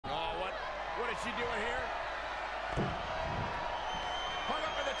she doing here? Hung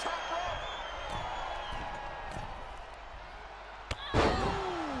up in the top rope.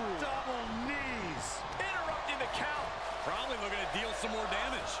 Ooh. Double knees. Interrupting the count. Probably looking to deal some more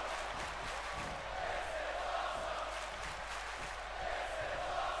damage.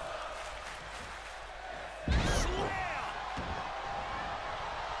 Slam.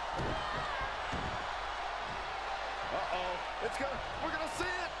 Uh-oh. We're gonna see it.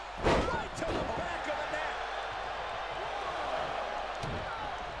 Right to the back of the neck.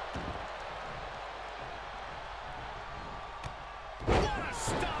 What a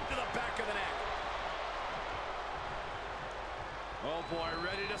stop to the back of the neck. Oh boy,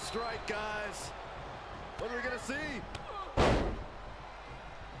 ready to strike, guys. What are we gonna see?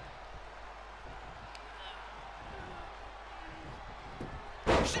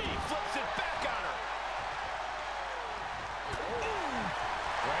 She flips it back on her.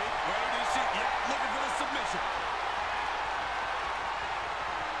 Wait, is she? Yeah, looking for the submission.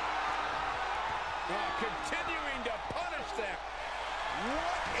 Continuing to punish them.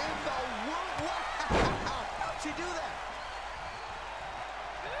 What in the world? Wow! How'd she do that?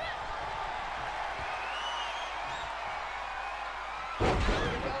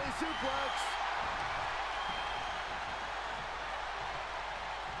 Belly suplex.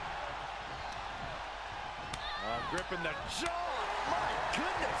 Gripping the jaw. My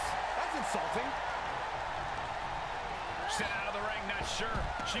goodness, that's insulting. Sent out of the ring, not sure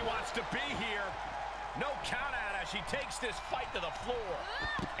she wants to be here. No count out as she takes this fight to the floor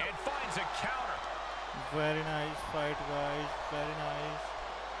and finds a counter. Very nice fight, guys. Very nice.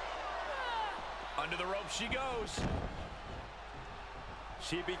 Under the rope she goes.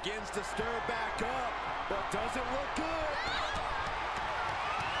 She begins to stir back up, but doesn't look good.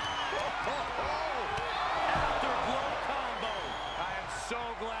 Afterblow combo. I am so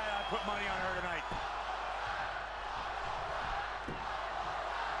glad I put money on her tonight.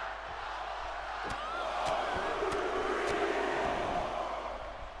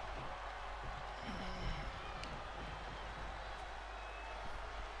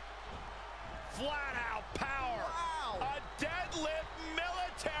 Flat out power. Wow. A deadlift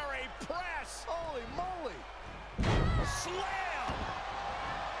military press. Holy moly. Slam.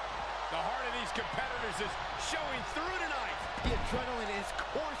 The heart of these competitors is showing through tonight. The adrenaline is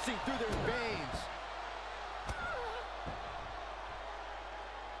coursing through their veins.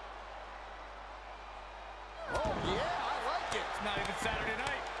 Oh, yeah, I like it. It's not even Saturday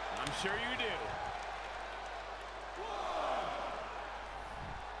night. I'm sure you do.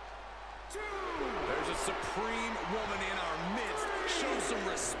 There's a supreme woman in our midst. Show some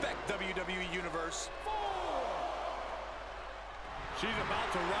respect, WWE Universe. She's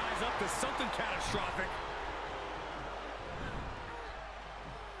about to rise up to something catastrophic.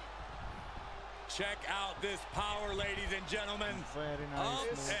 Check out this power, ladies and gentlemen. Very nice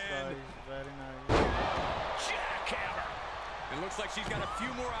move, guys. Very nice. Jackhammer. It looks like she's got a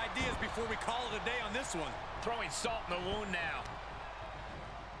few more ideas before we call it a day on this one. Throwing salt in the wound now.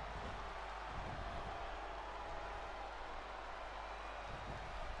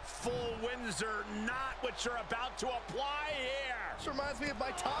 Full Windsor, not what you're about to apply here. This reminds me of my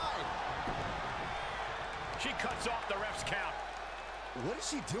tie. She cuts off the ref's count. What is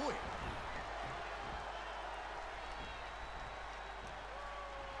she doing?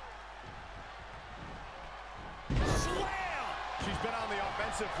 Slam! She's been on the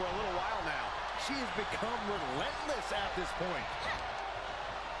offensive for a little while now. She has become relentless at this point.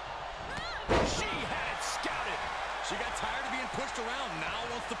 She had it scouted. She got tired of being pushed around, now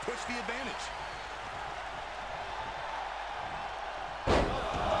wants to push the advantage.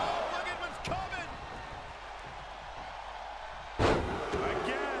 Oh, look at what's coming!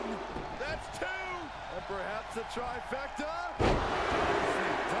 Again, that's two! And perhaps a trifecta?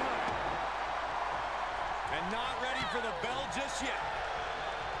 Nicely done. And not ready for the bell just yet.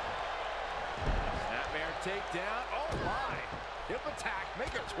 Snapmare takedown, oh my! Hip attack,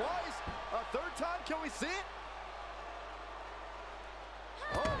 make it twice! A third time, can we see it?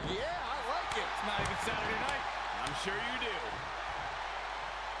 Oh, yeah, I like it. It's not even Saturday night. I'm sure you do.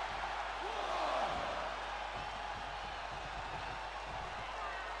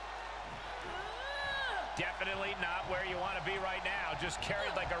 Definitely not where you want to be right now. Just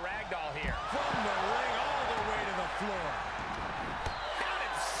carried like a ragdoll here. From the ring all the way to the floor. Got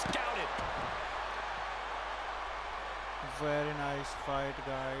it scouted. Very nice fight,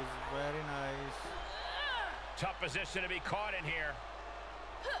 guys. Very nice. Tough position to be caught in here.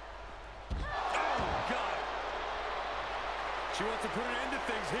 Oh, God. She wants to put an end to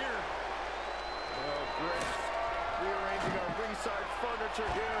things here. Oh, great. Rearranging our ringside furniture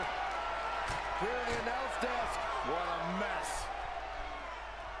here. Clearing the announce desk. What a mess.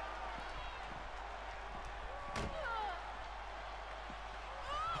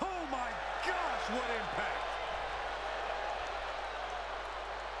 Oh my gosh, what impact!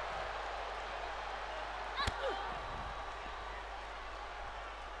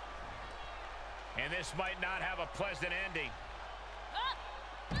 And this might not have a pleasant ending.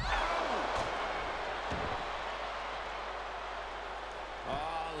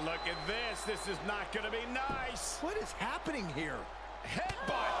 Oh, look at this. This is not going to be nice. What is happening here?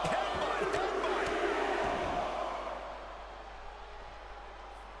 Headbutt, headbutt, headbutt.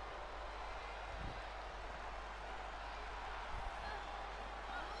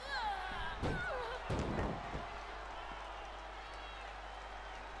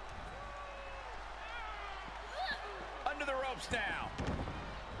 Under the ropes now.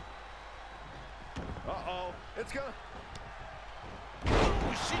 Uh-oh. It's gonna...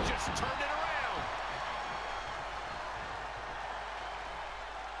 Ooh, she just turned it around.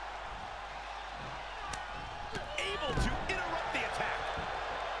 Able to interrupt the attack.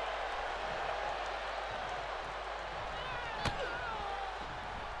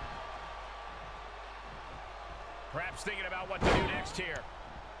 Perhaps thinking about what to do next here.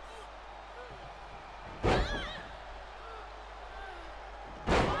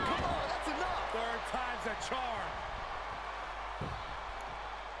 Third time's a charm.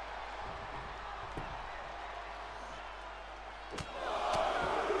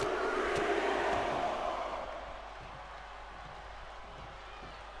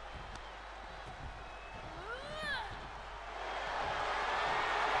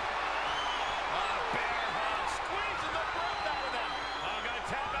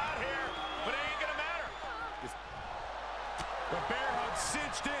 The bear hug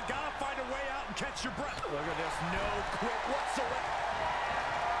cinched in. Gotta find a way out and catch your breath. Look at this. No quit whatsoever.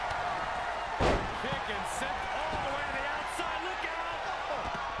 Kick and sent all the way to the outside. Look out!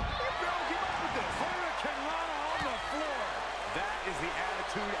 He barely came up with this. Hurricane Rana on the floor. That is the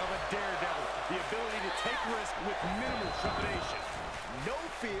attitude of a daredevil. The ability to take risk with minimal trepidation. No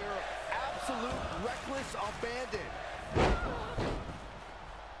fear, absolute reckless abandon.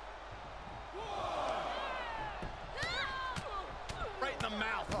 Right in the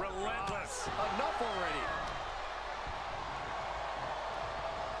mouth, relentless. Enough already.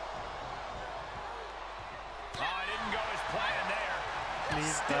 Oh, it didn't go as planned there.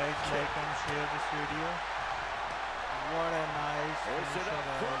 Please guys, like and share this video. What a nice There's it finisher, up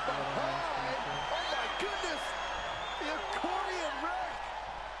guys. from What a nice behind. finisher. Oh my goodness. The accordion wreck.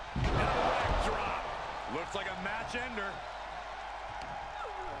 And a leg drop. Looks like a match ender.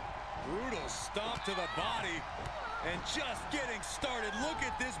 Brutal stomp to the body. And just getting started. Look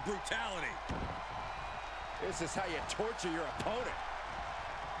at this brutality. This is how you torture your opponent.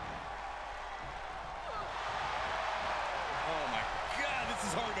 Oh my God, this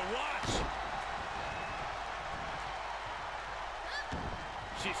is hard to watch.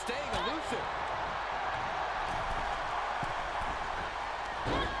 She's staying elusive.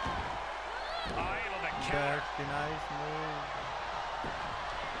 Able to counter. That's the nice move.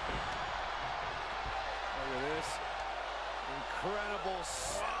 Look at this. Incredible.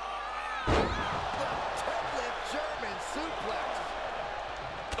 The deadlift German suplex.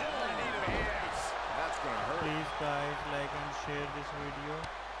 That's going to hurt. Please guys, like and share this video.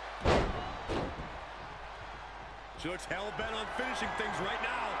 She looks hell-bent on finishing things right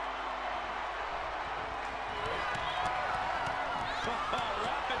now.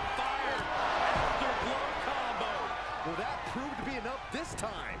 Rapid fire after-blow combo. Will that prove to be enough this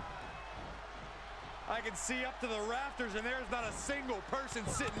time? I can see up to the rafters, and there's not a single person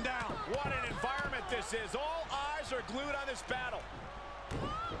sitting down. What an environment this is. All eyes are glued on this battle.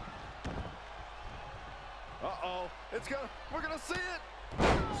 Uh-oh. We're gonna see it.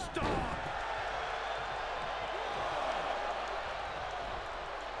 Stop.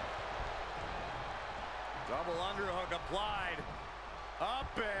 Double underhook applied.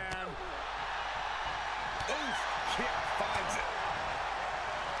 Up and... Oof! Kick finds it.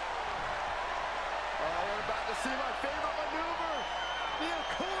 Oh, we're about to see my favorite maneuver. The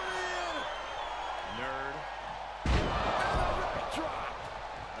accordion. Nerd. And the leg drop.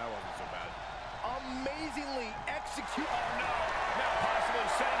 That wasn't so bad. Amazingly executed. Oh, no. Now possibly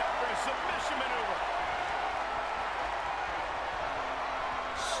setting up for a submission maneuver.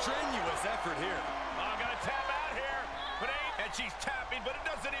 Strenuous effort here. I'm going to tap out here. But ain't. And she's tapping, but it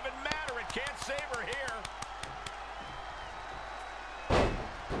doesn't even matter. It can't save her here.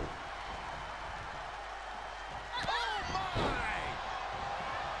 Oh, my.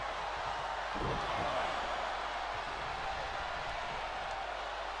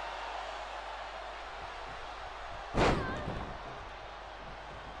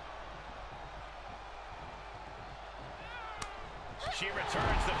 she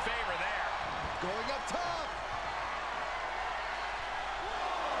returns the favor there. Going up top.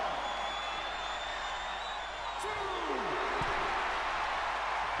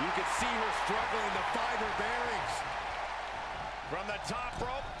 You can see her struggling to find her bearings. From the top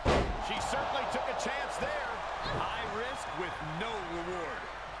rope, she certainly took a chance there. High risk with no reward.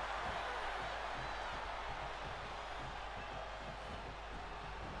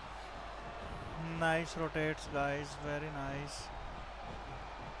 Nice rotates, guys. Very nice.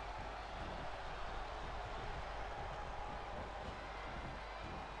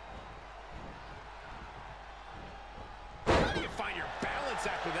 How do you find your balance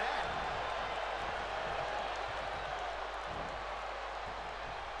after that?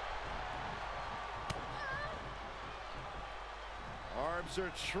 Arms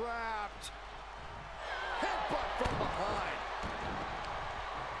are trapped. Headbutt from behind.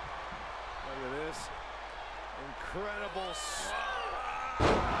 Look at this. Incredible. The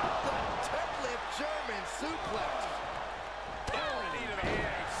deadlift German suplex. Oh, knee to the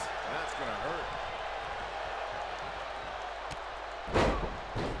face. That's going to hurt.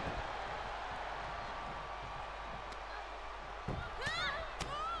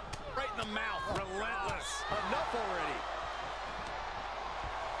 Right in the mouth. Relentless. Enough already.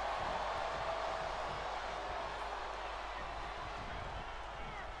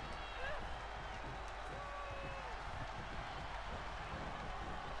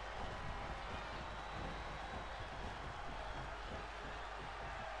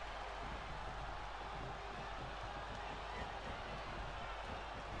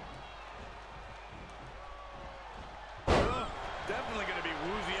 Definitely going to be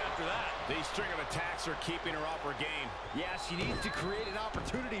woozy after that. These string of attacks are keeping her off her game. Yeah, she needs to create an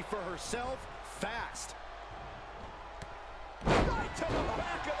opportunity for herself fast. Right to the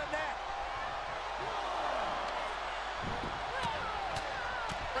back of the neck.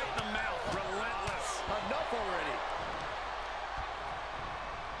 Right in the mouth. Relentless. Enough already.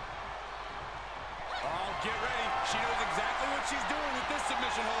 Oh, get ready. She knows exactly what she's doing with this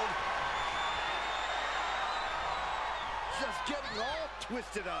submission hold. Just getting all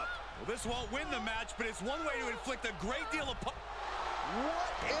twisted up. Well, this won't win the match, but it's one way to inflict a great deal of...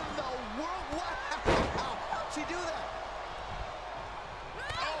 What in the world? Wow! How'd she do that?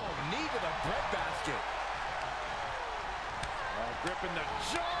 Oh, knee to the breadbasket. Oh, gripping the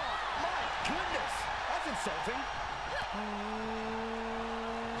Jaw! My goodness! That's insulting.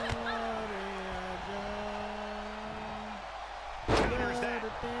 counters that.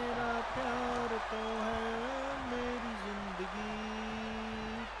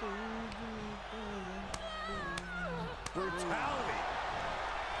 Brutality.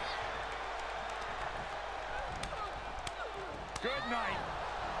 Good night.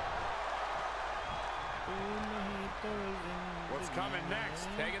 What's coming next?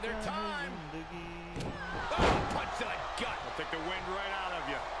 Taking their time. Oh, punch to the gut. I'll take the wind right out of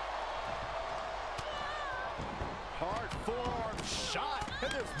you. Hard forearm shot.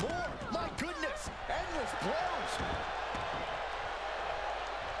 And there's more. My goodness. Endless blows.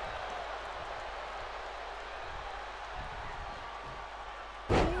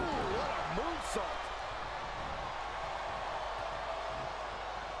 Ooh, what a moonsault.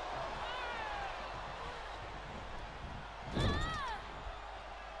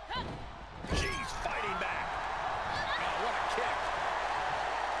 She's fighting back. Oh, what a kick.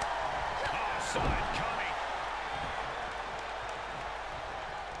 Oh, saw it coming.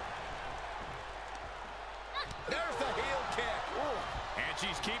 There's the heel kick. Ooh. And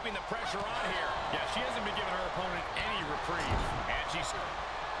she's keeping the pressure on here. Yeah, she hasn't been giving her opponent any reprieve. And she's...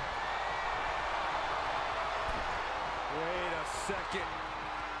 Wait a second.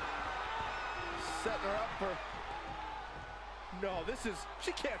 Setting her up for... No, this is...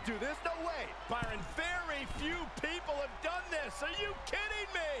 She can't do this. No way. Byron, very few people have done this. Are you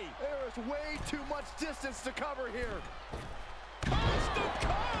kidding me? There is way too much distance to cover here. Coast to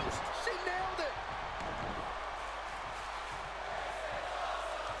coast. She nailed it.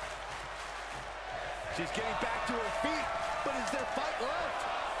 She's getting back to her feet, but is there fight left?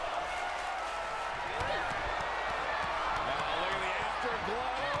 Now look at the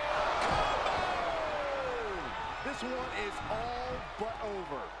afterglow. Combo! This one is all but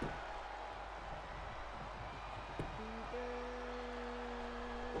over.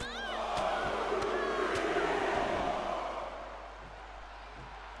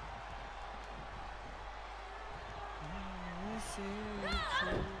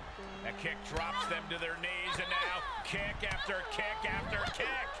 That kick drops them to their knees, and now kick after kick after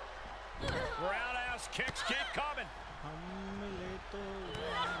kick. Roundhouse kicks keep coming.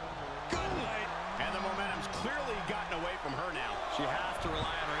 Good night. And the momentum's clearly gotten away from her now. She She has to rely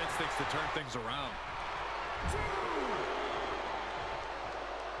on her instincts to turn things around. 2.